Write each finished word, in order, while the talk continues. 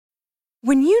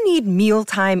When you need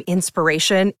mealtime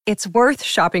inspiration, it's worth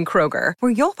shopping Kroger,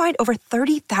 where you'll find over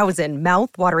 30,000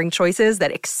 mouth-watering choices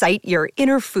that excite your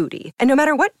inner foodie. And no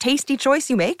matter what tasty choice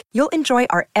you make, you'll enjoy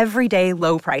our everyday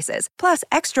low prices, plus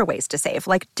extra ways to save,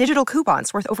 like digital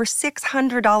coupons worth over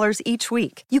 $600 each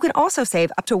week. You can also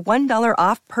save up to $1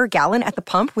 off per gallon at the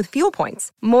pump with fuel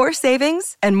points. More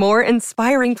savings and more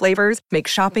inspiring flavors make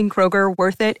shopping Kroger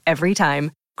worth it every time.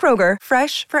 Kroger,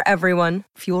 fresh for everyone.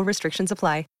 Fuel restrictions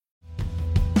apply.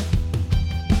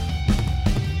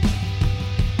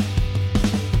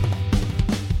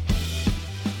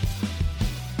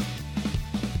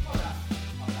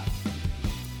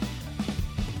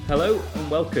 Hello and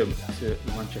welcome to the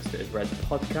Manchester is Red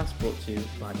podcast, brought to you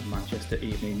by the Manchester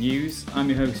Evening News. I'm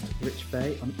your host, Rich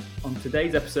Fay. On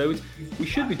today's episode, we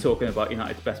should be talking about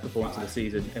United's best performance of the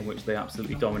season, in which they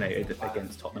absolutely dominated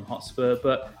against Tottenham Hotspur,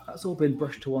 but that's all been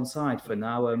brushed to one side for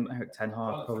now. Erik Ten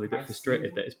Hag probably a bit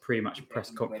frustrated that his pre-match press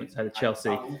conference ahead of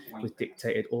Chelsea was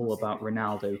dictated all about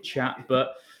Ronaldo chat,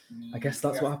 but I guess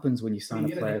that's what happens when you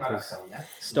sign a player because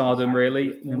stardom,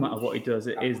 really, no matter what he does,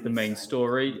 it is the main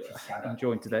story. I'm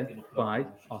joined today by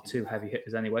our two heavy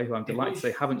hitters anyway, who I'm delighted to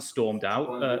say haven't stormed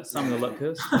out. Samuel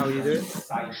Luckhurst, how are you doing?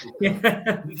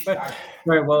 Yeah,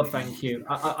 very well, thank you.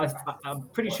 I'm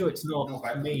pretty sure it's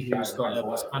not me who's got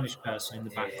a Spanish person in the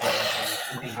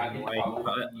background. Anyway,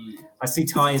 but I see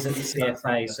ties at the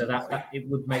CFA, so that it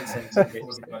would make sense if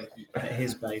it's at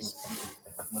his base.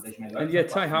 And yeah,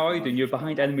 Ty, how are you doing? You're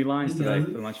behind enemy lines today for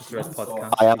the Manchester Red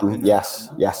podcast. I am, yes.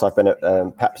 I've been at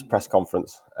Pep's press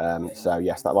conference, so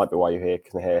yes, that might be why you're here.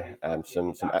 Can hear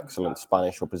some excellent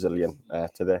Spanish or Brazilian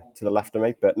to the left of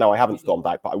me. But no, I haven't stormed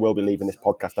out. But I will be leaving this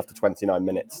podcast after 29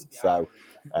 minutes. So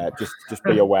just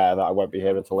be aware that I won't be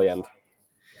here until the end.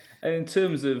 And in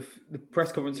terms of the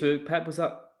press conference for Pep, was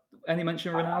that any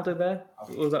mention of Ronaldo there?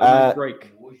 Or was that a nice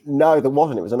break? No, there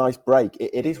wasn't. It was a nice break.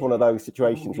 It is one of those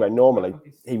situations where normally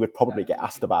he would probably get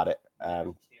asked about it,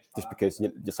 just because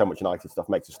just so much United stuff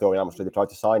makes a story. How much they tried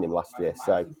to sign him last year.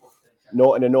 So,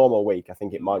 not in a normal week, I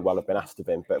think it might well have been asked of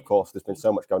him. But of course, there's been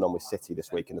so much going on with City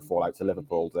this week in the fallout to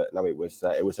Liverpool that no, it was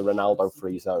a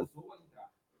Ronaldo-free zone.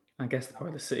 I guess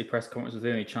probably the City press conference was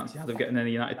the only chance you had of getting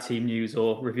any United team news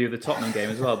or review of the Tottenham game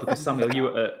as well. Because Samuel, you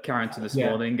were at Carrington this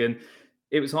morning and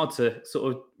it was hard to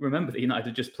sort of remember that United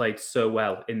had just played so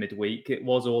well in midweek. It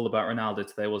was all about Ronaldo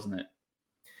today, wasn't it?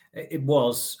 It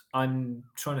was. I'm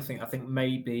trying to think. I think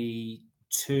maybe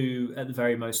two, at the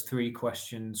very most, three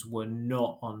questions were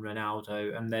not on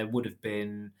Ronaldo, and there would have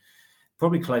been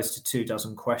probably close to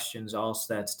 24 questions asked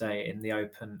there today in the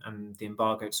open and the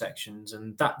embargoed sections,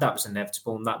 and that was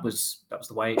inevitable, and that was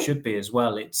the way it should be as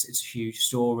well. It's a huge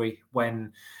story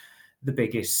when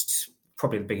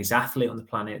probably the biggest athlete on the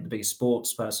planet, the biggest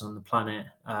sports person on the planet,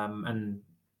 and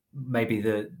maybe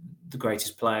the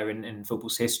greatest player in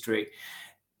football's history,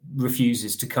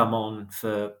 refuses to come on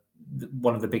for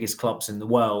one of the biggest clubs in the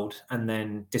world and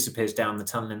then disappears down the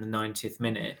tunnel in the 90th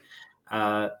minute.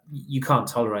 You can't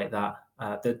tolerate that.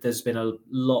 There's been a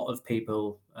lot of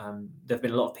people. There've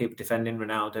been a lot of people defending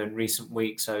Ronaldo in recent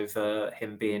weeks over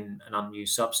him being an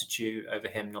unused substitute, over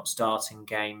him not starting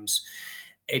games.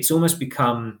 It's almost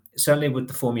become, certainly with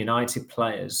the former United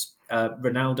players,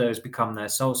 Ronaldo has become their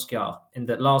Solskjaer, in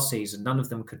that last season, none of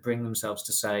them could bring themselves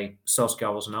to say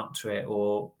Solskjaer wasn't up to it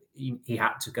or he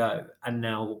had to go. And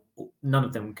now none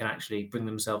of them can actually bring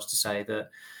themselves to say that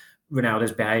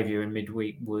Ronaldo's behaviour in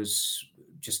midweek was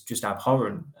just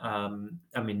abhorrent.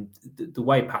 I mean, the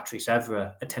way Patrice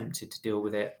Evra attempted to deal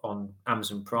with it on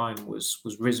Amazon Prime was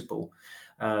risible.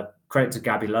 Credit to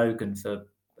Gabby Logan for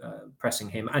pressing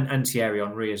him, and Thierry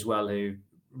Henry as well, who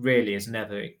really has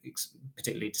never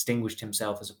particularly distinguished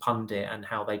himself as a pundit, and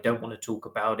how they don't want to talk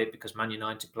about it because Man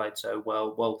United played so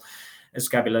well. Well, as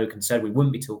Gabby Logan said, we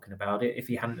wouldn't be talking about it if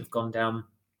he hadn't have gone down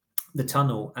the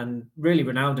tunnel. And really,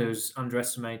 Ronaldo's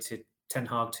underestimated Ten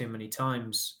Hag too many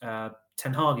times.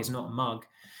 Ten Hag is not a mug.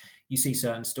 You see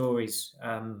certain stories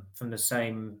from the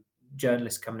same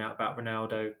journalists coming out about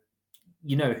Ronaldo.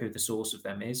 You know who the source of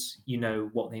them is. You know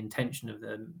what the intention of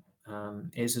them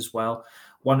is as well.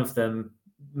 One of them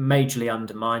majorly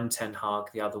undermined Ten Hag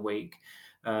the other week.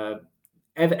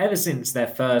 Ever since their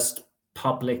first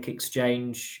public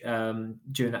exchange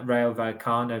during that Rayo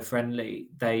Vallecano friendly,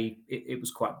 it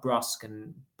was quite brusque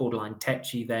and borderline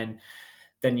tetchy. Then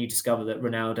you discover that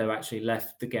Ronaldo actually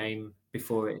left the game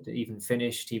before it even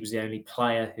finished. He was the only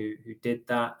player who did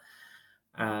that.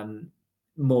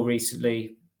 More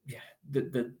recently,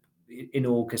 in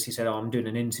August, he said, I'm doing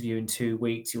an interview in 2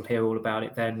 weeks. You'll hear all about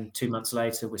it then. 2 months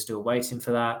later, we're still waiting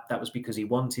for that. That was because he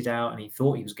wanted out and he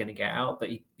thought he was going to get out, but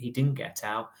he didn't get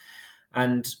out.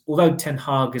 And although Ten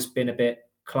Hag has been a bit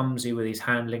clumsy with his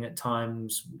handling at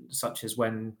times, such as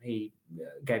when he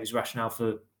gave his rationale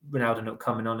for Ronaldo not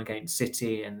coming on against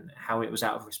City and how it was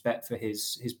out of respect for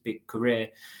his big career.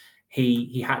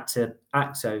 He had to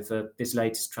act over this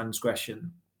latest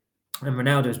transgression. And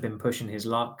Ronaldo's been pushing his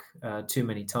luck too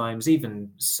many times,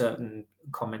 even certain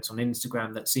comments on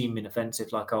Instagram that seem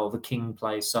inoffensive, like, oh, the King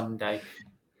plays Sunday.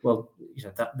 Well,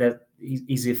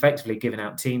 he's effectively giving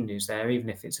out team news there, even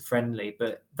if it's a friendly,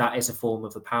 but that is a form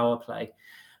of a power play.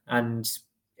 And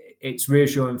it's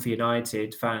reassuring for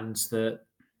United fans that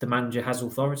the manager has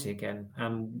authority again.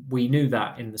 And we knew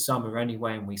that in the summer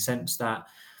anyway, and we sensed that.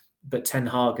 But Ten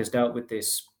Hag has dealt with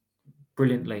this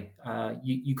brilliantly.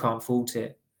 You can't fault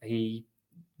it. He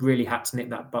really had to nip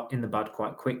that in the bud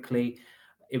quite quickly.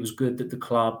 It was good that the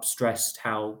club stressed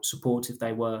how supportive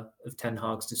they were of Ten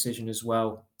Hag's decision as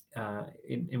well,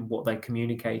 in what they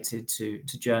communicated to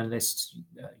journalists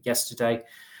yesterday.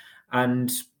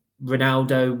 And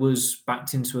Ronaldo was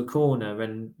backed into a corner,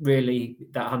 and really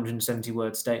that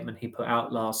 170-word statement he put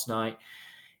out last night,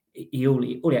 all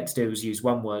he had to do was use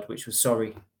one word, which was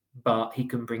sorry. But he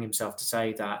couldn't bring himself to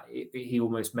say that. He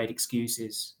almost made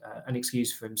excuses, an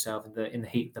excuse for himself in the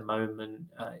heat of the moment.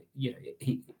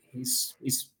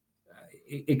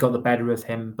 It got the better of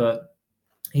him, but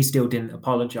he still didn't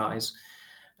apologise.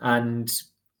 And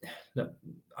look,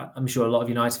 I'm sure a lot of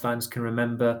United fans can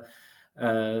remember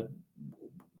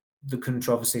the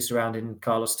controversy surrounding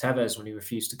Carlos Tevez when he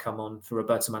refused to come on for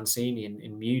Roberto Mancini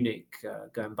in Munich,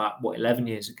 going back 11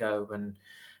 years ago, and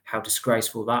how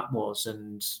disgraceful that was.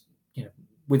 And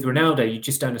with Ronaldo, you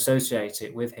just don't associate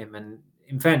it with him. And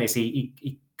in fairness,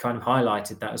 he kind of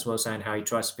highlighted that as well, saying how he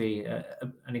tries to be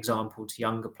an example to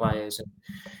younger players, and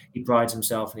he prides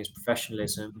himself in his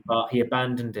professionalism. But he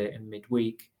abandoned it in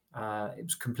midweek. It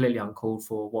was completely uncalled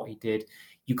for what he did.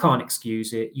 You can't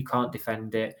excuse it. You can't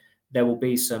defend it. There will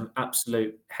be some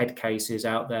absolute head cases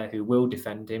out there who will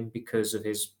defend him because of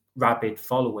his rabid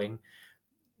following.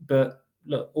 But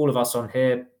look, all of us on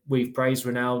here, we've praised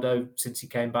Ronaldo since he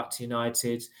came back to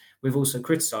United. We've also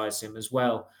criticised him as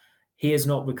well. He has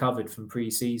not recovered from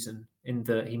pre-season, in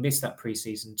that he missed that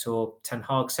pre-season tour. Ten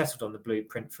Hag settled on the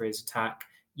blueprint for his attack.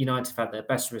 United have had their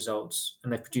best results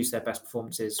and they've produced their best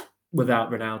performances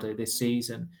without Ronaldo this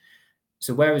season.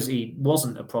 So whereas he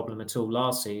wasn't a problem at all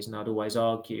last season, I'd always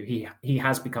argue he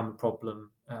has become a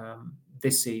problem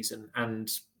this season.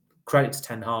 And credit to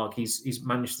Ten Hag, he's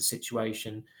managed the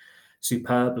situation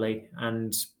superbly.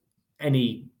 And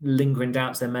any lingering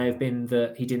doubts there may have been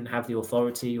that he didn't have the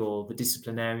authority or the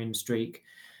disciplinarian streak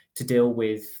to deal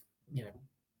with,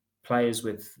 players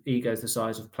with egos the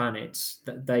size of planets,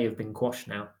 that they have been quashed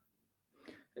now.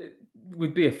 It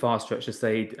would be a far stretch to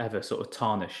say he'd ever sort of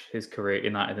tarnish his career at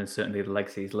United, and certainly the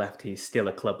legacy he's left. He's still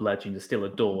a club legend, is still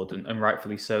adored, and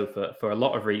rightfully so for a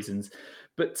lot of reasons.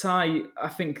 But Ty, I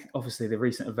think obviously the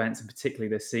recent events, and particularly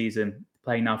this season,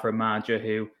 playing now for a manager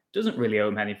who doesn't really owe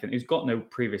him anything, who's got no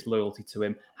previous loyalty to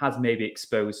him, has maybe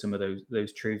exposed some of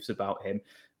those truths about him.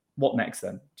 What next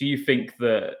then? Do you think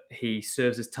that he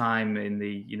serves his time in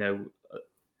the,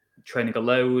 training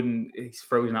alone, he's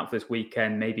frozen out for this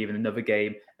weekend, maybe even another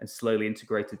game, and slowly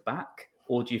integrated back?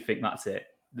 Or do you think that's it?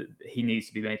 That he needs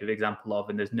to be made an example of,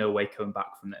 and there's no way coming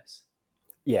back from this?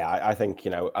 Yeah, I think,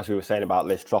 as we were saying about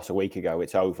Liz Truss a week ago,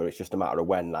 it's over. It's just a matter of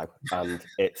when now. And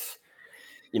it's,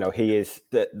 he is,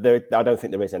 I don't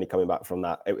think there is any coming back from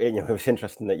that. It was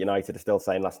interesting that United are still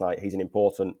saying last night he's an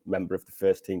important member of the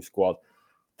first team squad.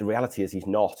 The reality is he's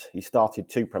not. He started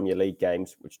 2 Premier League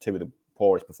games, which 2 of the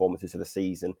poorest performances of the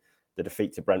season, the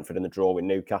defeat to Brentford and the draw with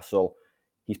Newcastle.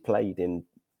 He's played in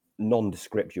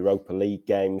nondescript Europa League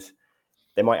games.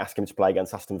 They might ask him to play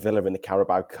against Aston Villa in the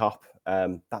Carabao Cup.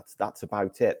 That's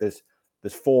about it.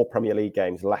 There's 4 Premier League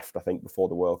games left, I think, before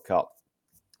the World Cup.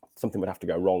 Something would have to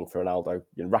go wrong for Ronaldo.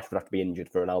 Rashford would have to be injured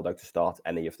for Ronaldo to start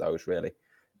any of those, really.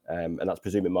 And that's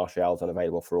presuming Martial's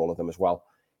unavailable for all of them as well.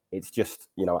 It's just,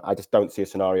 I just don't see a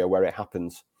scenario where it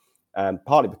happens.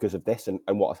 Partly because of this and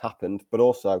what has happened, but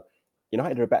also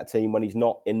United are a better team when he's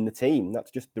not in the team.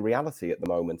 That's just the reality at the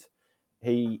moment.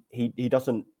 He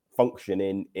doesn't function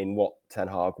in what Ten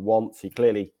Hag wants. He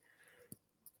clearly,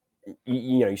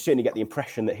 you certainly get the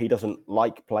impression that he doesn't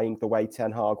like playing the way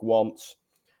Ten Hag wants.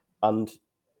 And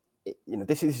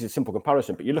this is a simple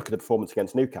comparison, but you look at the performance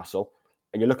against Newcastle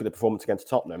and you look at the performance against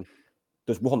Tottenham.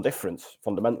 There's one difference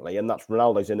fundamentally, and that's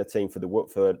Ronaldo's in the team for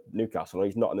Newcastle, and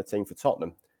he's not in the team for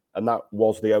Tottenham, and that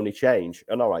was the only change.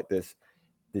 And all right, there's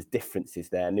differences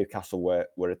there. Newcastle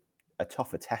were a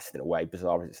tougher test in a way,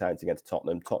 bizarre as it sounds, against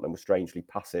Tottenham. Tottenham was strangely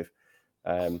passive,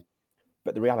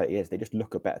 but the reality is they just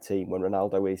look a better team when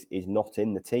Ronaldo is not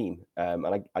in the team,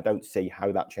 and I don't see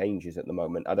how that changes at the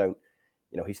moment.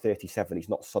 He's 37. He's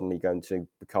not suddenly going to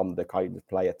become the kind of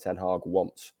player Ten Hag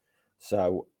wants.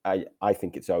 So I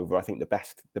think it's over. I think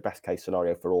the best case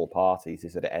scenario for all parties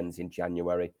is that it ends in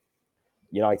January.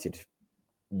 United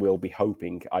will be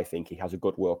hoping, I think, he has a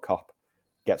good World Cup,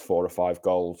 gets 4 or 5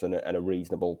 goals, and a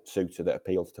reasonable suitor that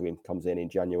appeals to him comes in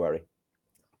January.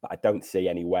 But I don't see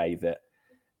any way that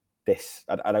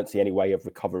I don't see any way of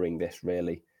recovering this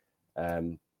really,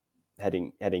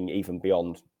 heading even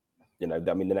beyond. The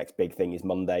next big thing is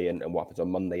Monday, and what happens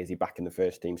on Monday? Is he back in the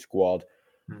first team squad?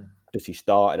 Does he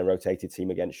start in a rotated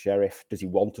team against Sheriff? Does he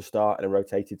want to start in a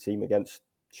rotated team against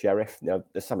Sheriff?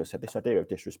 As Samuel said, this idea of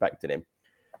disrespecting him,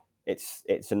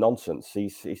 it's a nonsense.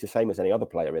 He's the same as any other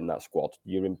player in that squad.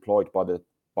 You're employed by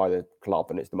the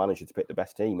club, and it's the manager to pick the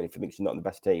best team. And if he thinks you're not in the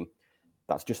best team,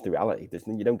 that's just the reality.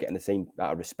 You don't get in the team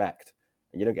out of respect,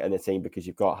 and you don't get in the team because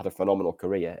you've had a phenomenal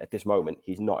career. At this moment,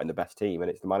 he's not in the best team, and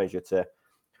it's the manager to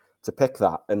pick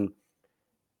that. And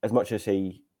as much as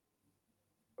it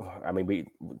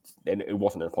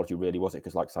wasn't an apology, really, was it?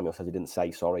 Because, like Samuel says, he didn't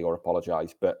say sorry or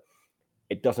apologise. But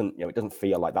it doesn't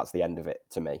feel like that's the end of it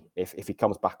to me. If he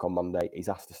comes back on Monday, he's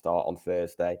asked to start on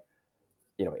Thursday.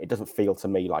 It doesn't feel to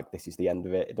me like this is the end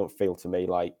of it. It don't feel to me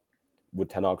like, would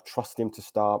Ten Hag trust him to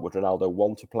start? Would Ronaldo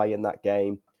want to play in that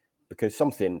game? Because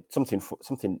something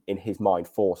in his mind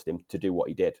forced him to do what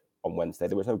he did on Wednesday.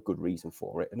 There was no good reason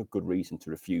for it, and no good reason to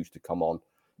refuse to come on,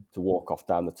 to walk off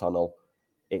down the tunnel.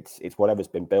 It's whatever's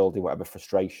been building, whatever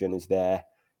frustration is there,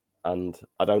 and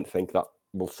I don't think that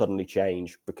will suddenly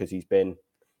change because he's been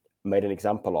made an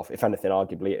example of. If anything,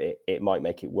 arguably, it might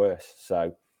make it worse.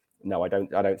 So, no, I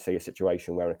don't see a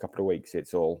situation where in a couple of weeks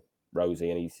it's all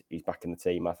rosy and he's back in the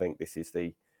team. I think this is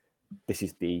the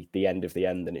end of the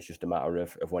end, and it's just a matter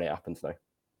of when it happens now.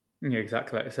 Yeah,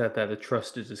 exactly. Like I said there, the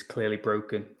trust is just clearly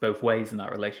broken both ways in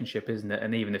that relationship, isn't it?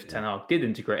 And even if Ten Hag did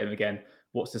integrate him again,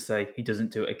 what's to say he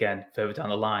doesn't do it again further down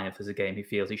the line if there's a game he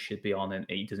feels he should be on and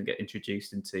he doesn't get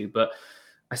introduced into? But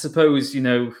I suppose,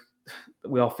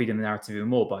 we are feeding the narrative even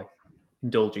more by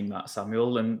indulging that,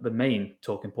 Samuel. And the main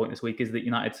talking point this week is that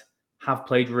United have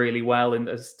played really well. And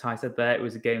as Ty said there, it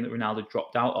was a game that Ronaldo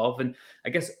dropped out of. And I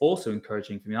guess also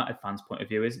encouraging from United fans' point of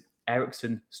view is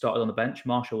Eriksen started on the bench.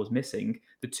 Marshall was missing.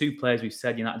 The two players we've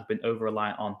said United have been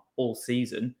over-reliant on all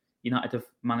season, United have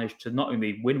managed to not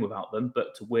only win without them,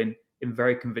 but to win in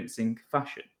very convincing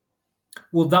fashion.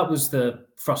 Well, that was the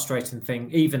frustrating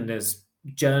thing, even as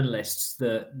journalists,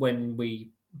 that when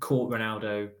we caught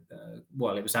Ronaldo,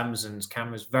 it was Amazon's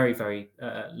cameras very, very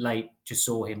late, just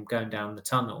saw him going down the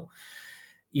tunnel.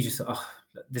 You just thought,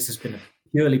 this has been a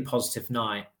purely positive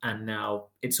night, and now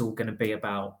it's all going to be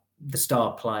about the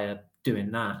star player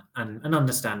doing that, and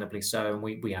understandably so, and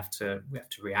we have to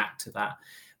react to that.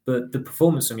 But the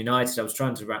performance from United, I was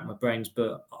trying to rack my brains,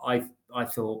 but I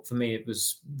thought for me it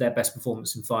was their best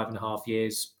performance in 5.5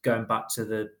 years, going back to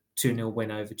the 2-0 win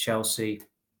over Chelsea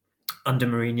under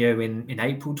Mourinho in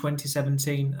April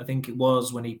 2017, I think it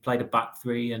was, when he played a back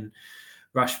three and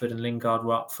Rashford and Lingard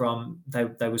were up front.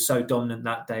 They were so dominant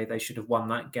that day, they should have won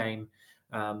that game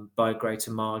by a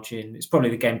greater margin. It's probably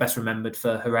the game best remembered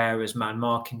for Herrera's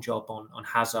man-marking job on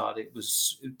Hazard. It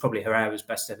was probably Herrera's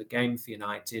best ever game for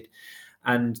United.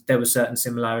 And there were certain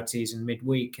similarities in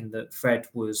midweek in that Fred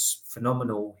was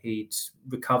phenomenal. He'd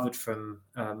recovered from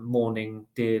mourning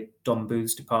dear Don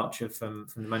Booth's departure from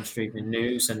the Manchester Evening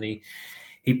News, and he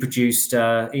produced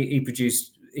a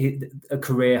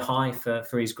career high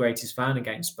for his greatest fan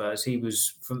against Spurs. He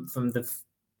was from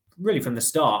the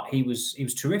start. He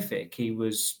was terrific. He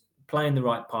was playing the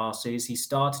right passes. He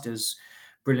started as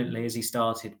brilliantly as he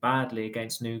started badly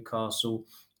against Newcastle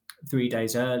 3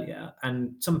 days earlier,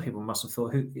 and some people must have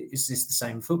thought, "Who is this? The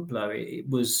same footballer?" It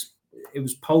was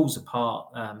poles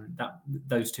apart,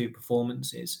 those two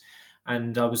performances,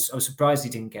 and I was surprised he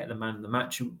didn't get the Man of the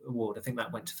Match award. I think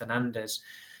that went to Fernandes.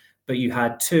 But you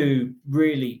had two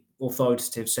really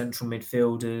authoritative central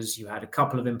midfielders. You had a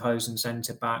couple of imposing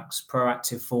centre backs,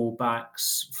 proactive full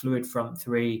backs, fluid front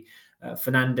three.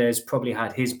 Fernandes probably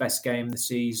had his best game of the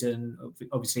season.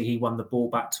 Obviously, he won the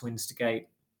ball back to instigate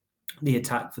the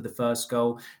attack for the first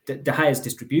goal. De Gea's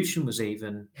distribution was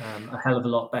even a hell of a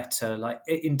lot better. Like,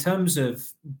 in terms of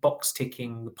box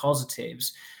ticking the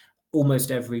positives,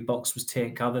 almost every box was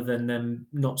ticked, other than them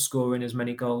not scoring as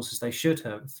many goals as they should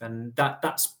have. And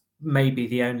that's maybe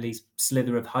the only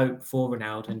slither of hope for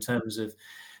Ronaldo in terms of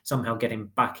somehow getting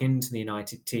back into the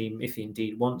United team, if he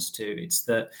indeed wants to. It's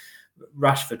that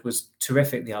Rashford was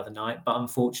terrific the other night, but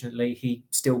unfortunately he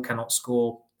still cannot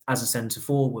score as a centre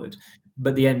forward.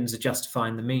 But the ends are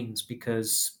justifying the means,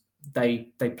 because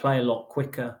they play a lot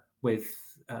quicker with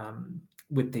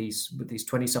with these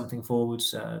 20-something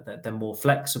forwards. They're more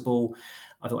flexible.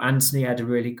 I thought Anthony had a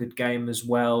really good game as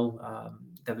well.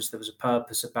 There was a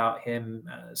purpose about him.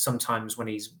 Sometimes when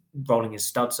he's rolling his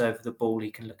studs over the ball,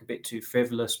 he can look a bit too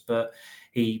frivolous, but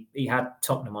he had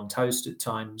Tottenham on toast at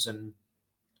times, and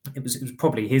it was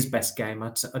probably his best game.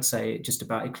 I'd say it just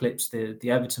about eclipsed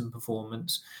the Everton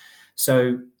performance.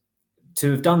 So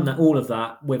to have done all of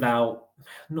that without,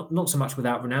 not so much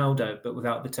without Ronaldo, but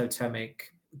without the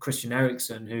totemic Christian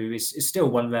Eriksen, who is still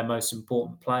one of their most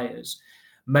important players,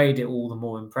 made it all the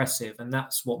more impressive. And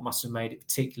that's what must have made it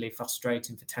particularly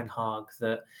frustrating for Ten Hag,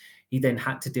 that he then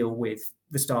had to deal with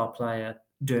the star player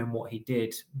doing what he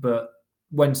did. But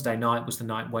Wednesday night was the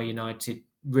night where United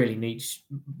really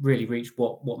reached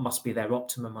what must be their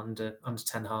optimum under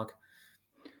Ten Hag.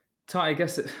 Ty, I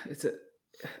guess it's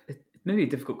maybe a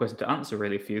difficult question to answer,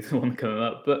 really, for you, the one coming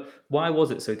up. But why was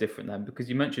it so different then? Because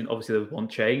you mentioned obviously there was one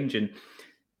change, and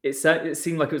it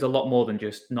seemed like it was a lot more than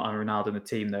just not having Ronaldo in the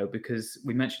team, though. Because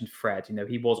we mentioned Fred,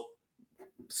 he was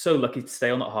so lucky to stay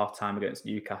on at half time against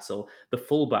Newcastle. The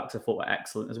fullbacks I thought were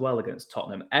excellent as well against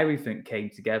Tottenham. Everything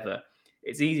came together.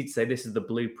 It's easy to say this is the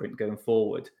blueprint going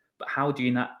forward, but how do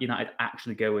United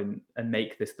actually go in and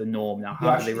make this the norm now?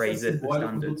 How do they raise the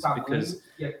standards? Because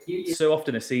so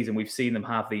often a season we've seen them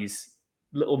have these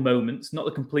little moments, not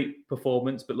the complete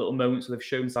performance, but little moments where they've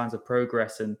shown signs of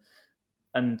progress and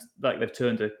like they've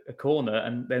turned a corner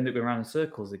and they end up going around in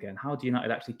circles again. How do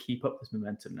United actually keep up this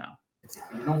momentum now?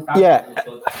 Yeah,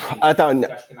 I don't.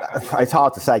 It's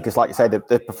hard to say because, like you say,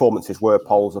 the performances were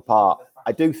poles apart.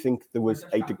 I do think there was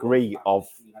a degree of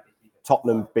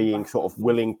Tottenham being sort of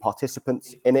willing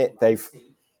participants in it. They've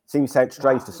seems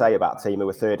strange to say about a team who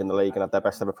were third in the league and had their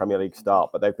best ever Premier League start,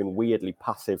 but they've been weirdly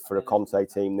passive for a Conte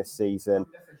team this season.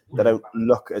 They don't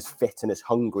look as fit and as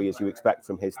hungry as you expect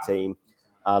from his team,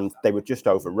 and they were just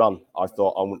overrun, I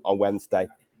thought, on Wednesday.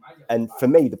 And for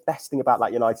me, the best thing about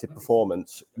that United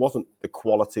performance wasn't the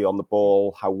quality on the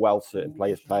ball, how well certain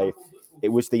players played. It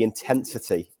was the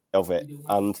intensity of it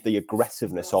and the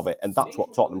aggressiveness of it, and that's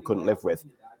what Tottenham couldn't live with.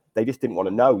 They just didn't want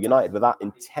to know. United were that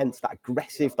intense, that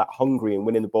aggressive, that hungry and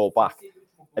winning the ball back.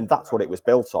 And that's what it was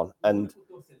built on. And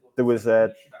there was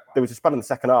a spell in the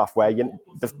second half where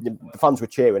the fans were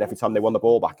cheering every time they won the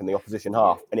ball back in the opposition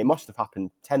half. And it must have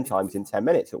happened 10 times in 10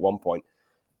 minutes at one point.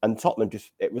 And Tottenham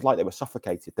it was like they were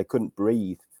suffocated. They couldn't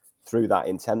breathe through that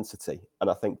intensity. And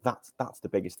I think that's the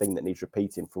biggest thing that needs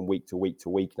repeating from week to week to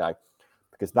week now,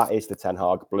 because that is the Ten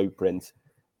Hag blueprint.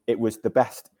 It was the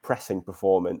best pressing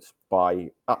performance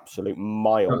by absolute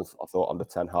miles, I thought, under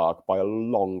Ten Hag, by a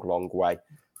long, long way.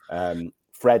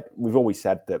 Fred, we've always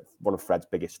said that one of Fred's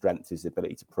biggest strengths is the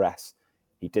ability to press.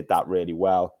 He did that really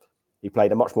well. He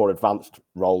played a much more advanced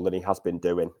role than he has been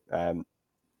doing.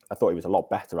 I thought he was a lot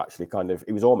better, actually.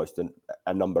 He was almost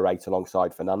a number 8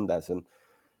 alongside Fernandes. And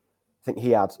I think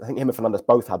him and Fernandes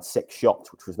both had 6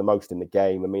 shots, which was the most in the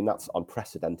game. I mean, that's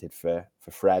unprecedented for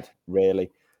Fred,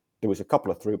 really. There was a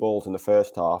couple of through balls in the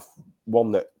first half.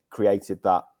 One that created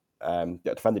that, the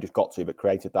defender just got to, but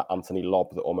created that Anthony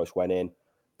lob that almost went in.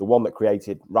 The one that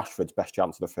created Rashford's best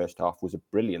chance of the first half was a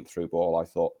brilliant through ball, I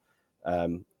thought.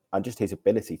 And just his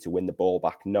ability to win the ball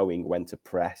back, knowing when to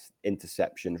press,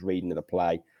 interceptions, reading the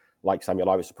play. Like Samuel,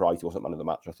 I was surprised he wasn't man of the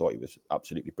match. I thought he was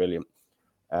absolutely brilliant.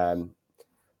 But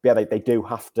yeah,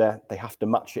 they have to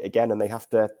match it again, and that has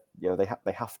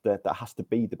to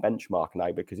be the benchmark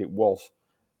now, because it was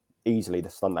easily the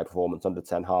standout performance under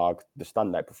Ten Hag, the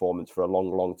standout performance for a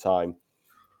long, long time.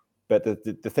 But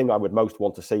the thing I would most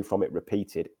want to see from it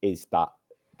repeated is that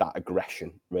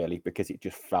aggression, really, because it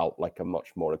just felt like a much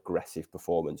more aggressive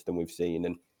performance than we've seen.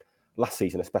 And last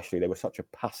season, especially, they were such a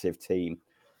passive team.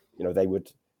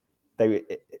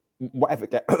 Whatever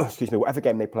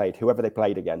game they played, whoever they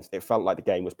played against, it felt like the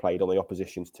game was played on the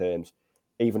opposition's terms.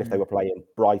 Even if they were playing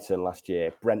Brighton last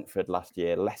year, Brentford last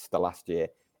year, Leicester last year,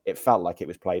 it felt like it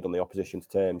was played on the opposition's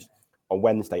terms. On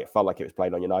Wednesday, it felt like it was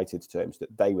played on United's terms,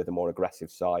 that they were the more aggressive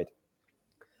side.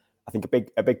 I think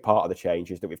a big part of the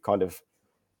change is that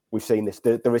we've seen this.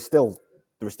 There is still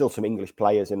some English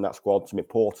players in that squad, some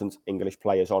important English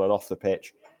players on and off the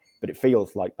pitch, but it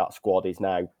feels like that squad is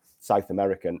now South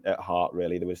American at heart,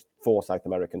 really. There was 4 South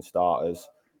American starters,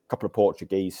 a couple of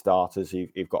Portuguese starters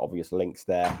who've got obvious links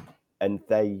there, and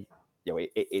they,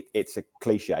 it's a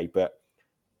cliche, but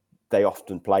they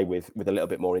often play with a little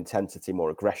bit more intensity, more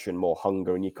aggression, more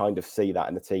hunger, and you kind of see that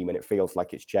in the team, and it feels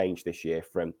like it's changed this year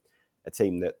from a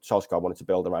team that Solskjaer wanted to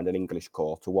build around an English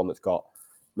core to one that's got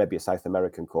maybe a South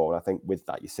American core. And I think with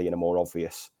that, you're seeing a more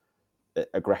obvious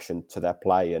aggression to their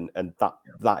play, and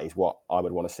that is what I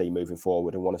would want to see moving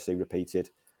forward and want to see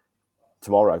repeated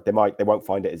tomorrow. They won't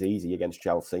find it as easy against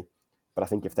Chelsea. But I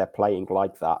think if they're playing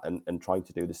like that and trying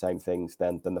to do the same things,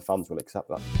 then the fans will accept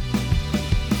that.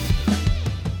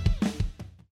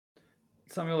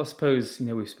 Samuel, I suppose,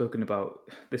 we've spoken about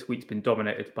this week's been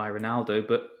dominated by Ronaldo,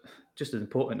 but just as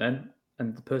important then,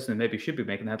 and the person who maybe should be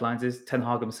making headlines is Ten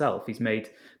Hag himself. He's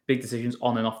made big decisions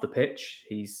on and off the pitch.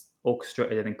 He's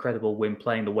orchestrated an incredible win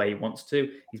playing the way he wants to.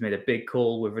 He's made a big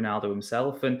call with Ronaldo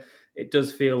himself. And it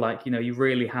does feel like, he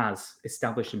really has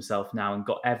established himself now and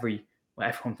got everyone,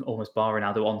 almost bar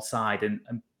Ronaldo, on side and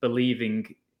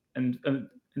believing and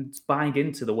buying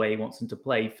into the way he wants him to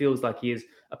play. He feels like he is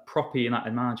a proper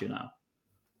United manager now.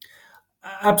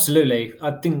 Absolutely.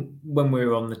 I think when we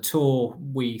were on the tour,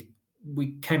 we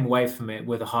came away from it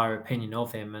with a higher opinion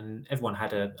of him, and everyone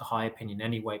had a high opinion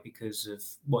anyway because of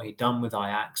what he'd done with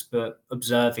Ajax. But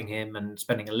observing him and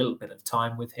spending a little bit of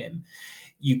time with him,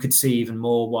 you could see even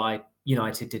more why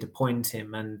United did appoint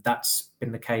him, and that's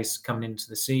been the case coming into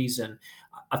the season.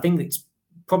 I think it's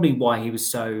probably why he was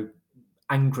so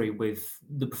angry with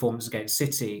the performance against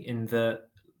City, in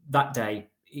that day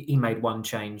he made one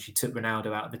change. He took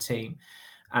Ronaldo out of the team.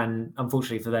 And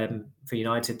unfortunately for them, for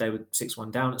United, they were 6-1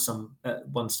 down at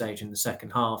one stage in the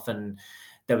second half. And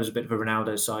there was a bit of a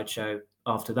Ronaldo sideshow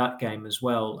after that game as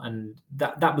well. And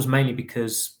that was mainly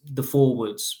because the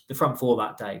front four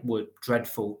that day were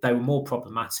dreadful. They were more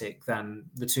problematic than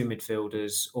the two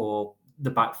midfielders or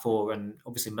the back four. And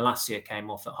obviously Malacia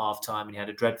came off at half-time and he had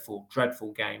a dreadful,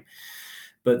 dreadful game.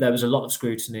 But there was a lot of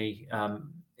scrutiny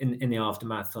in the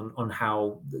aftermath on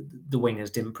how the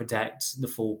wingers didn't protect the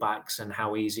fullbacks and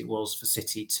how easy it was for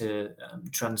City to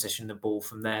transition the ball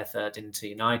from their third into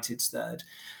United's third.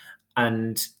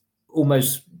 And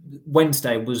almost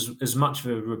Wednesday was as much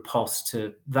of a riposte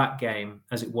to that game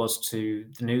as it was to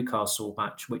the Newcastle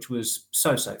match, which was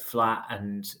so flat.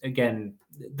 And again,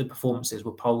 the performances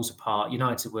were poles apart.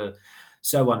 United were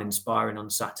so uninspiring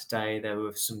on Saturday. There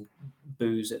were some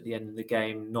boos at the end of the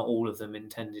game, not all of them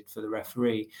intended for the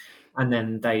referee. And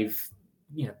then they've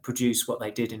produced what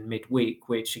they did in midweek,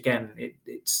 which again,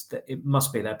 it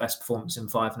must be their best performance in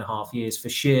 5.5 years for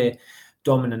sheer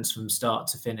dominance from start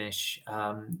to finish.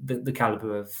 The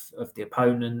caliber of the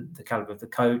opponent, the caliber of the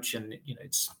coach, and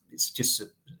it's just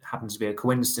happens to be a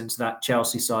coincidence that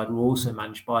Chelsea side were also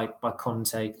managed by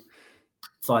Conte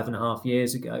 5.5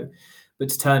 years ago. But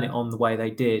to turn it on the way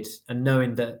they did, and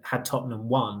knowing that had Tottenham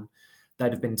won,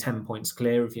 they'd have been 10 points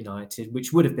clear of United,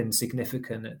 which would have been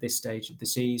significant at this stage of the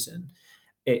season.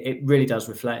 It really does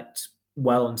reflect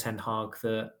well on Ten Hag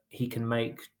that he can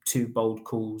make two bold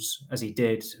calls as he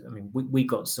did. I mean, we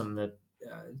got some of the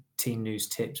team news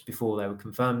tips before they were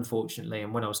confirmed, fortunately.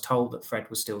 And when I was told that Fred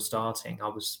was still starting, I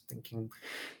was thinking,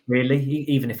 really?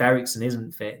 Even if Eriksen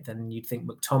isn't fit, then you'd think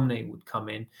McTominay would come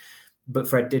in. But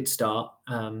Fred did start,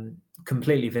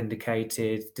 completely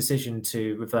vindicated. Decision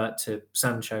to revert to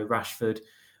Sancho, Rashford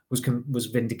was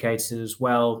vindicated as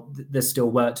well. There's still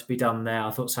work to be done there.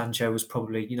 I thought Sancho was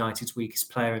probably United's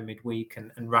weakest player in midweek,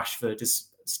 and Rashford has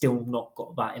still not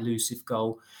got that elusive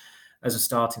goal as a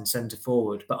starting centre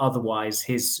forward. But otherwise,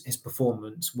 his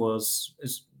performance was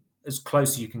as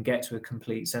close as you can get to a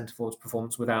complete centre forward's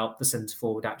performance without the centre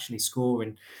forward actually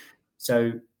scoring.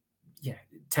 So, yeah,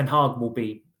 Ten Hag will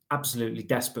be absolutely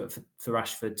desperate for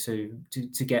Rashford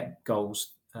to get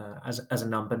goals as a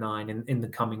number 9 in the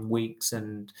coming weeks,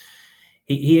 and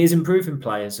he is improving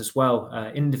players as well,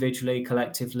 individually,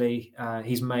 collectively.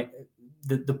 He's made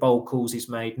the bold calls he's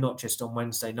made, not just on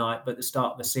Wednesday night, but at the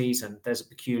start of the season. There's a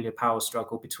peculiar power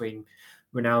struggle between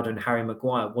Ronaldo and Harry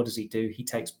Maguire. What does he do? He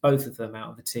takes both of them out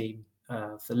of the team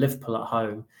for Liverpool at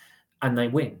home, and they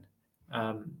win.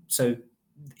 So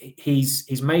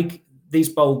he's made these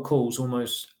bold calls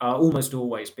almost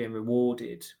always being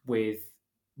rewarded with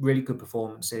really good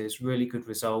performances, really good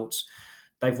results.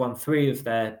 They've won 3 of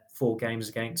their 4 games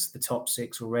against the top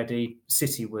 6 already.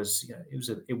 City was,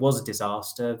 it was a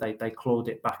disaster. They clawed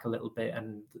it back a little bit,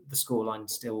 and the scoreline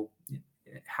still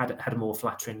had a more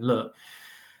flattering look.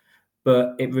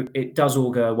 But it does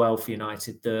all go well for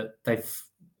United that they've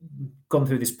gone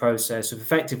through this process of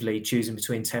effectively choosing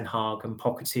between Ten Hag and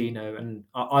Pochettino. And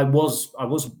I was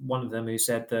one of them who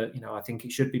said that, I think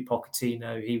it should be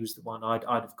Pochettino. He was the one I'd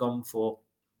have gone for.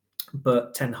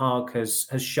 But Ten Hag has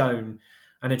shown,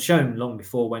 and had shown long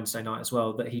before Wednesday night as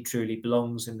well, that he truly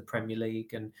belongs in the Premier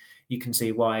League. And you can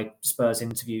see why Spurs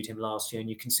interviewed him last year, and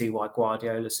you can see why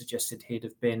Guardiola suggested he'd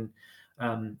have been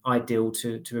ideal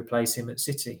to replace him at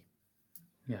City.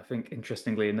 Yeah, I think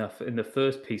interestingly enough, in the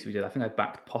first piece we did, I think I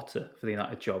backed Potter for the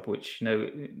United job, which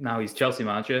now he's Chelsea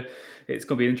manager. It's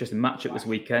going to be an interesting matchup this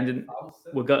weekend, and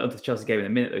we'll get onto the Chelsea game in a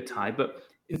minute, though, Ty. But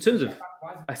in terms of,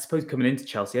 I suppose, coming into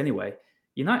Chelsea anyway,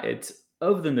 United,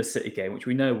 other than the City game, which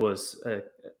we know was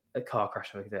a car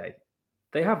crash of a day,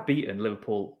 they have beaten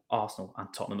Liverpool, Arsenal, and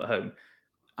Tottenham at home.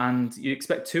 And you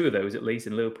expect two of those, at least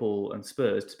in Liverpool and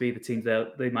Spurs, to be the teams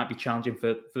that they might be challenging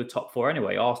for the top four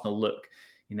anyway. Arsenal look,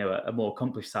 a more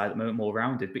accomplished side at the moment, more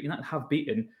rounded, but United have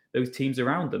beaten those teams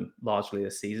around them largely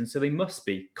this season. So they must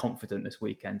be confident this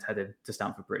weekend heading to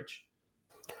Stamford Bridge.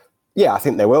 Yeah, I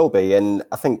think they will be. And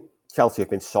I think Chelsea have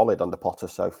been solid under Potter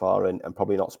so far and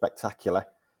probably not spectacular.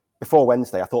 Before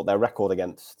Wednesday, I thought their record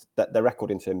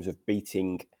in terms of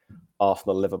beating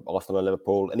Arsenal and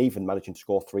Liverpool, and even managing to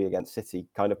score 3 against City,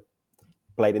 kind of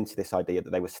played into this idea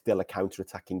that they were still a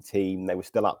counter-attacking team. They were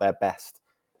still at their best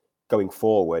going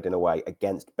forward in a way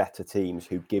against better teams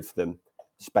who give them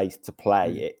space to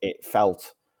play. It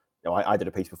felt, I did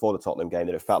a piece before the Tottenham game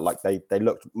that it felt like they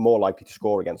looked more likely to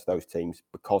score against those teams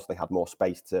because they had more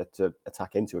space to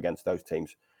attack into against those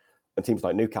teams. And teams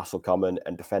like Newcastle come and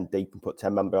defend deep and put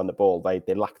 10 men behind the ball,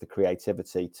 they lack the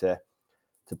creativity to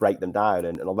break them down.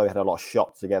 And although they had a lot of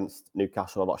shots against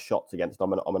Newcastle, a lot of shots against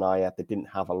Omanaya, they didn't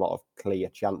have a lot of clear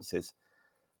chances.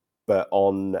 But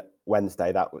on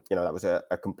Wednesday, that was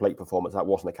a complete performance. That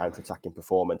wasn't a counter-attacking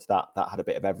performance. That had a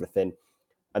bit of everything.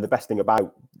 And the best thing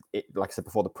about it, like I said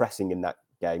before, the pressing in that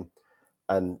game,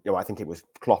 and I think it was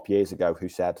Klopp years ago who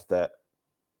said that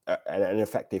an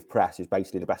effective press is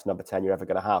basically the best number 10 you're ever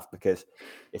going to have, because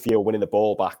if you're winning the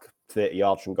ball back 30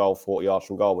 yards from goal, 40 yards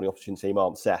from goal, when the opposition team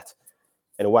aren't set,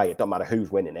 in a way, it doesn't matter who's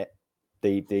winning it.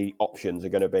 The options are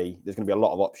going to be, there's going to be a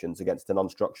lot of options against an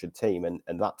unstructured team,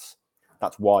 and that's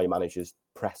why managers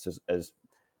press as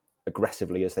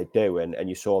aggressively as they do. And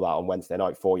you saw that on Wednesday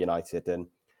night for United, and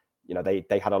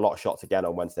they had a lot of shots again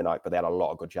on Wednesday night, but they had a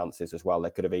lot of good chances as well. They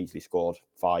could have easily scored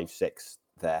 5, 6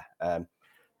 there.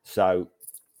 So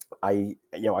I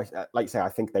like you say, I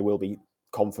think they will be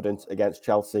confident against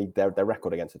Chelsea. Their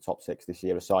record against the top 6 this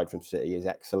year, aside from City, is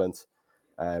excellent.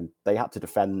 They had to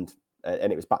defend,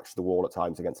 and it was back to the wall at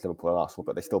times against Liverpool and Arsenal,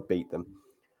 but they still beat them.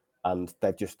 And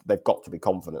they've got to be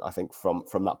confident, I think, from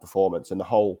that performance. And the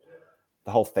whole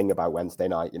thing about Wednesday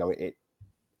night, it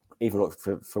even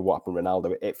for what happened with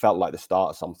Ronaldo, it felt like the start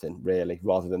of something, really,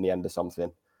 rather than the end of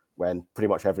something. When pretty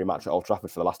much every match at Old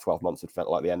Trafford for the last 12 months had felt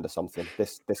like the end of something.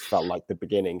 This felt like the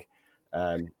beginning.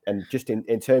 And just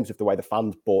in terms of the way the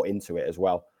fans bought into it as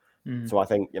well. So I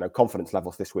think, confidence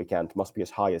levels this weekend must be as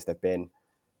high as they've been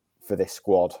for this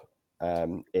squad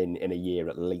in a year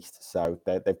at least. So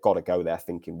they've got to go there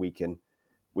thinking we can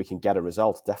get a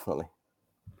result, definitely.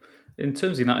 In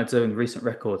terms of United's own recent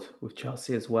record with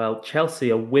Chelsea as well, Chelsea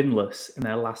are winless in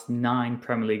their last 9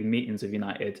 Premier League meetings of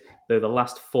United, though the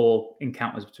last 4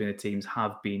 encounters between the teams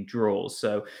have been draws.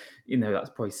 So, that's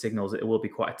probably signals that it will be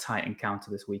quite a tight encounter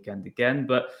this weekend again.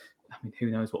 But, who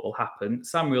knows what will happen.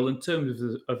 Samuel, in terms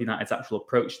of United's actual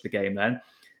approach to the game then,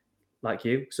 like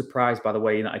you, surprised by the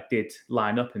way United did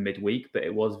line up in midweek, but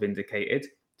it was vindicated.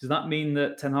 Does that mean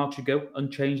that Ten Hag should go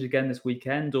unchanged again this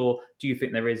weekend, or do you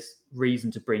think there is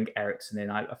reason to bring Eriksen in?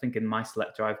 I think in my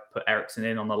selector, I've put Eriksen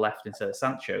in on the left instead of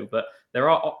Sancho, but there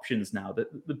are options now.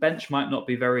 The bench might not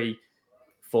be very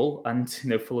full and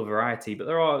full of variety, but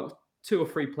there are 2 or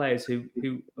 3 players who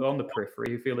are on the periphery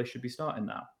who feel they should be starting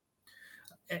now.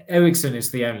 Eriksen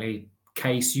is the only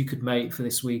case you could make for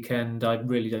this weekend. I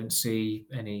really don't see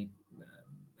any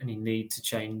need to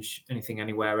change anything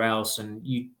anywhere else, and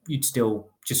you'd still,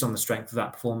 just on the strength of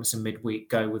that performance in midweek,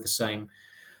 go with the same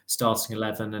starting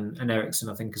 11. And Eriksen,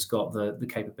 I think, has got the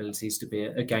capabilities to be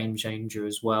a game changer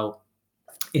as well,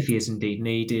 if he is indeed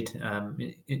needed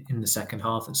in the second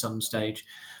half at some stage.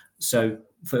 So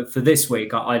for this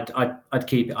week, I'd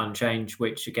keep it unchanged,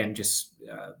 which again just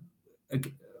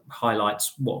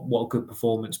highlights what a good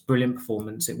performance, brilliant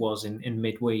performance it was in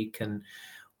midweek. And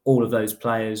all of those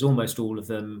players, almost all of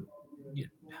them,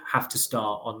 have to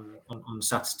start on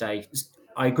Saturday.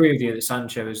 I agree with you that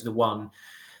Sancho is the one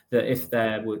that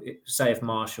if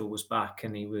Martial was back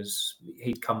and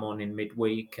he'd come on in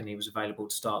midweek and he was available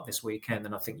to start this weekend,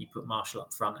 then I think you put Martial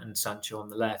up front and Sancho on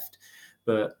the left.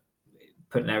 But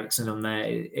putting Eriksen on there,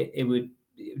 it would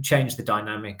change the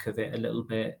dynamic of it a little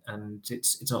bit. And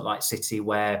it's not like City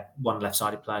where one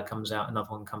left-sided player comes out,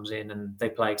 another one comes in, and they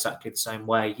play exactly the same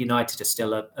way. United are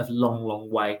still a long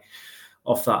way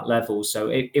off that level. So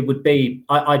it would be,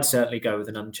 I'd certainly go with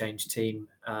an unchanged team.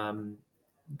 And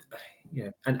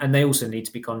they also need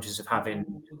to be conscious of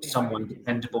having someone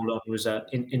dependable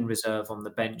in reserve on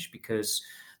the bench, because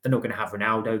they're not going to have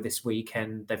Ronaldo this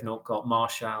weekend. They've not got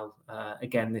Martial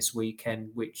again this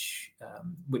weekend, which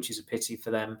is a pity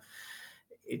for them.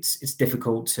 It's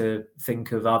difficult to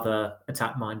think of other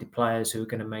attack-minded players who are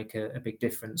going to make a big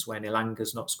difference when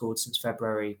Ilanga's not scored since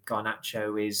February.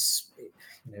 Garnacho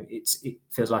it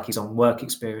feels like he's on work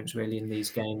experience really in these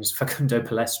games. Facundo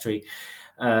Pellistri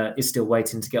is still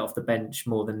waiting to get off the bench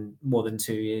more than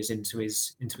 2 years into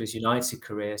his United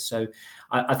career. So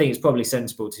I think it's probably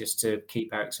sensible just to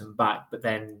keep Eriksen back, but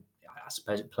then I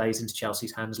suppose it plays into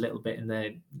Chelsea's hands a little bit, and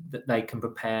that they can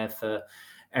prepare for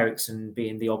Eriksen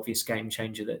being the obvious game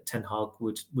changer that Ten Hag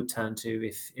would turn to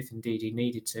if indeed he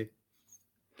needed to.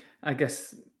 I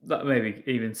guess that maybe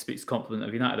even speaks compliment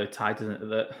of United, though, Ty, doesn't it?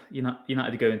 That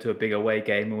United go into a big away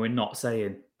game, and we're not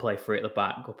saying play free at the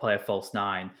back or play a false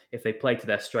nine. If they play to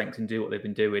their strengths and do what they've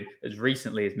been doing as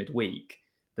recently as midweek,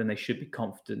 then they should be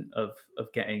confident of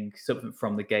getting something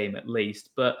from the game at least.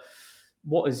 But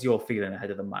what is your feeling ahead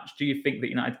of the match? Do you think that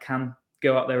United can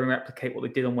go out there and replicate what they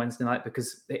did on Wednesday night?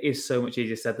 Because it is so much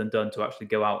easier said than done to actually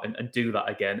go out and do that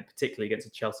again, particularly against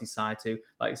a Chelsea side who,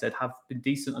 like I said, have been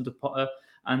decent under Potter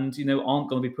and, aren't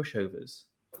going to be pushovers.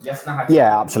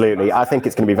 Yeah, absolutely. I think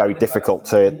it's going to be very difficult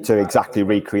to exactly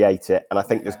recreate it. And I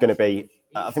think there's going to be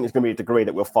a degree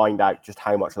that we'll find out just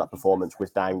how much of that performance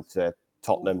was down to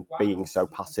Tottenham being so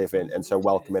passive and so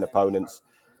welcoming opponents.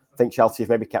 I think Chelsea have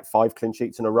maybe kept 5 clean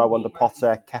sheets in a row under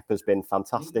Potter. Kepa's been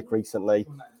fantastic recently.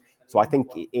 So I think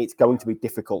it's going to be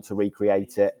difficult to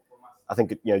recreate it. I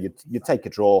think, you'd take a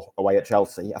draw away at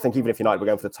Chelsea. I think even if United were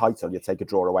going for the title, you'd take a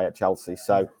draw away at Chelsea.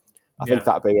 So I think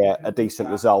that'd be a decent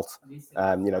result.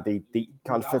 The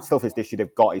kind of toughest issue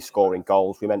they've got is scoring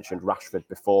goals. We mentioned Rashford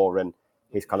before and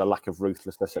his kind of lack of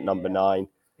ruthlessness at number 9.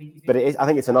 But I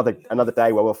think it's another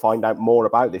day where we'll find out more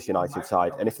about this United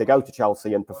side. And if they go to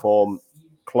Chelsea and perform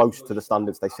close to the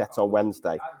standards they set on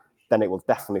Wednesday, then it will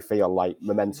definitely feel like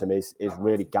momentum is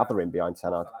really gathering behind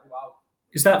Ten Hag.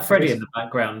 Is that Freddie in the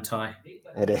background, Ty?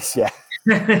 It is, yeah.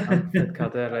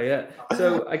 Caldera, yeah.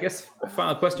 So I guess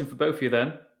final question for both of you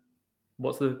then.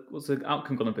 What's the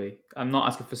outcome going to be? I'm not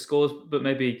asking for scores, but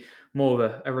maybe more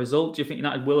of a result. Do you think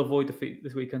United will avoid defeat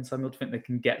this weekend, Samuel? Do you think they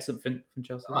can get something from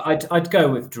Chelsea? I'd go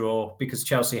with draw because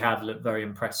Chelsea have looked very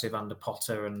impressive under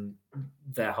Potter, and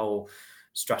their whole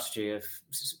strategy of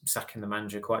sacking the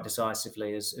manager quite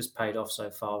decisively has paid off so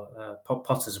far.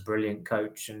 Potter's a brilliant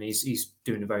coach, and he's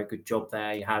doing a very good job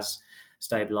there. He has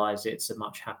stabilised it. It's a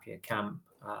much happier camp.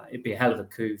 It'd be a hell of a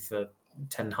coup for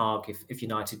Ten Hag if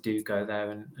United do go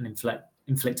there and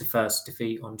inflict a first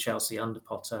defeat on Chelsea under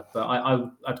Potter. But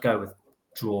I'd go with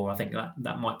draw. I think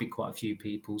that might be quite a few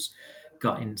people's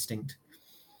gut instinct.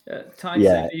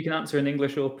 Ty, you can answer in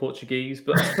English or Portuguese,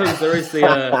 but I suppose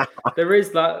there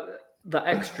is that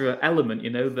extra element,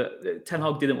 that Ten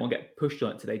Hag didn't want to get pushed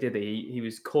on it today, did he? He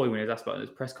was coy when he was asked about it in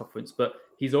his press conference, but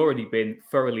he's already been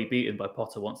thoroughly beaten by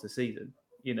Potter once this season.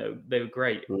 They were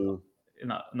great in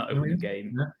that opening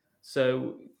game. Yeah.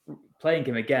 So playing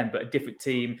him again, but a different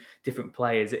team, different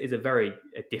players, it is a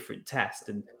different test.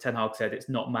 And Ten Hag said it's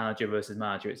not manager versus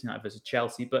manager, it's United versus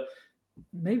Chelsea. But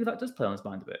maybe that does play on his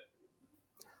mind a bit.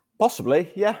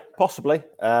 Possibly, yeah, possibly.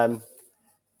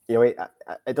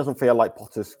 It doesn't feel like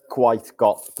Potter's quite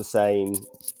got the same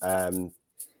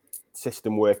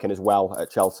system working as well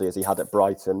at Chelsea as he had at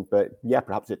Brighton. But yeah,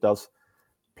 perhaps it does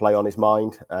play on his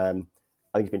mind.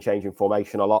 I think he's been changing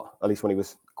formation a lot, at least when he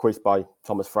was quizzed by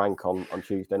Thomas Frank on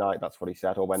Tuesday night. That's what he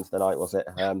said, or Wednesday night, was it?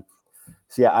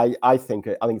 So yeah, I think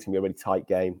it's going to be a really tight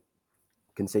game.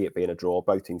 Can see it being a draw.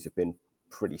 Both teams have been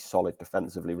pretty solid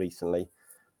defensively recently.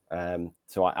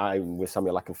 So I with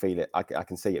Samuel, I can feel it. I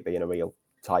can see it being a real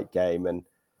tight game and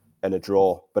a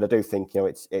draw. But I do think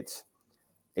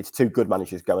it's two good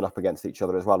managers going up against each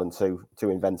other as well, and two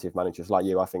inventive managers like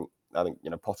you. I think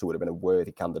Potter would have been a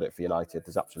worthy candidate for United.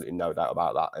 There's absolutely no doubt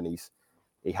about that, and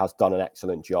he has done an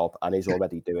excellent job, and he's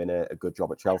already doing a good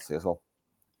job at Chelsea as well.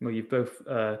 Well, you've both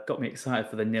got me excited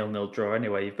for the 0-0 draw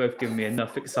anyway. You've both given me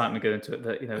enough excitement going into it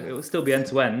that it will still be end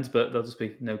to end, but there'll just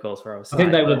be no goals for our side. I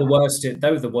think they were the worst.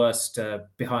 They were the worst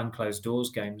behind closed doors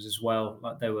games as well.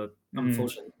 Like they were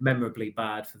unfortunately memorably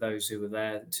bad for those who were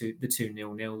there. The 2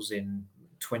 0-0s in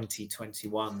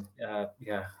 2021.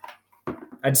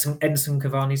 Edson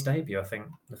Cavani's debut, I think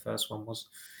the first one was.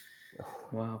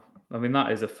 Wow. I mean,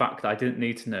 that is a fact I didn't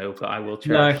need to know, but I will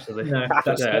cherish. No,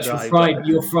 that's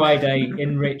your Friday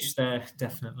enriched there,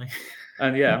 definitely.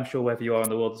 And yeah, I'm sure wherever you are in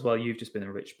the world as well, you've just been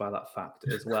enriched by that fact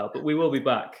as well. But we will be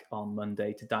back on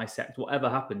Monday to dissect whatever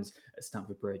happens at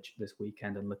Stamford Bridge this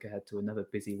weekend and look ahead to another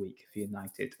busy week for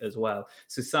United as well.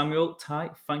 So Samuel,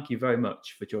 Ty, thank you very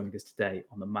much for joining us today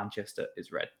on the Manchester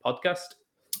is Red podcast.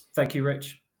 Thank you,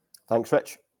 Rich. Thanks,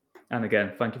 Rich. And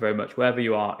again, thank you very much wherever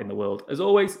you are in the world. As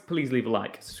always, please leave a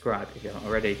like, subscribe if you haven't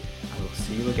already, and we'll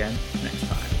see you again next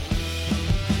time.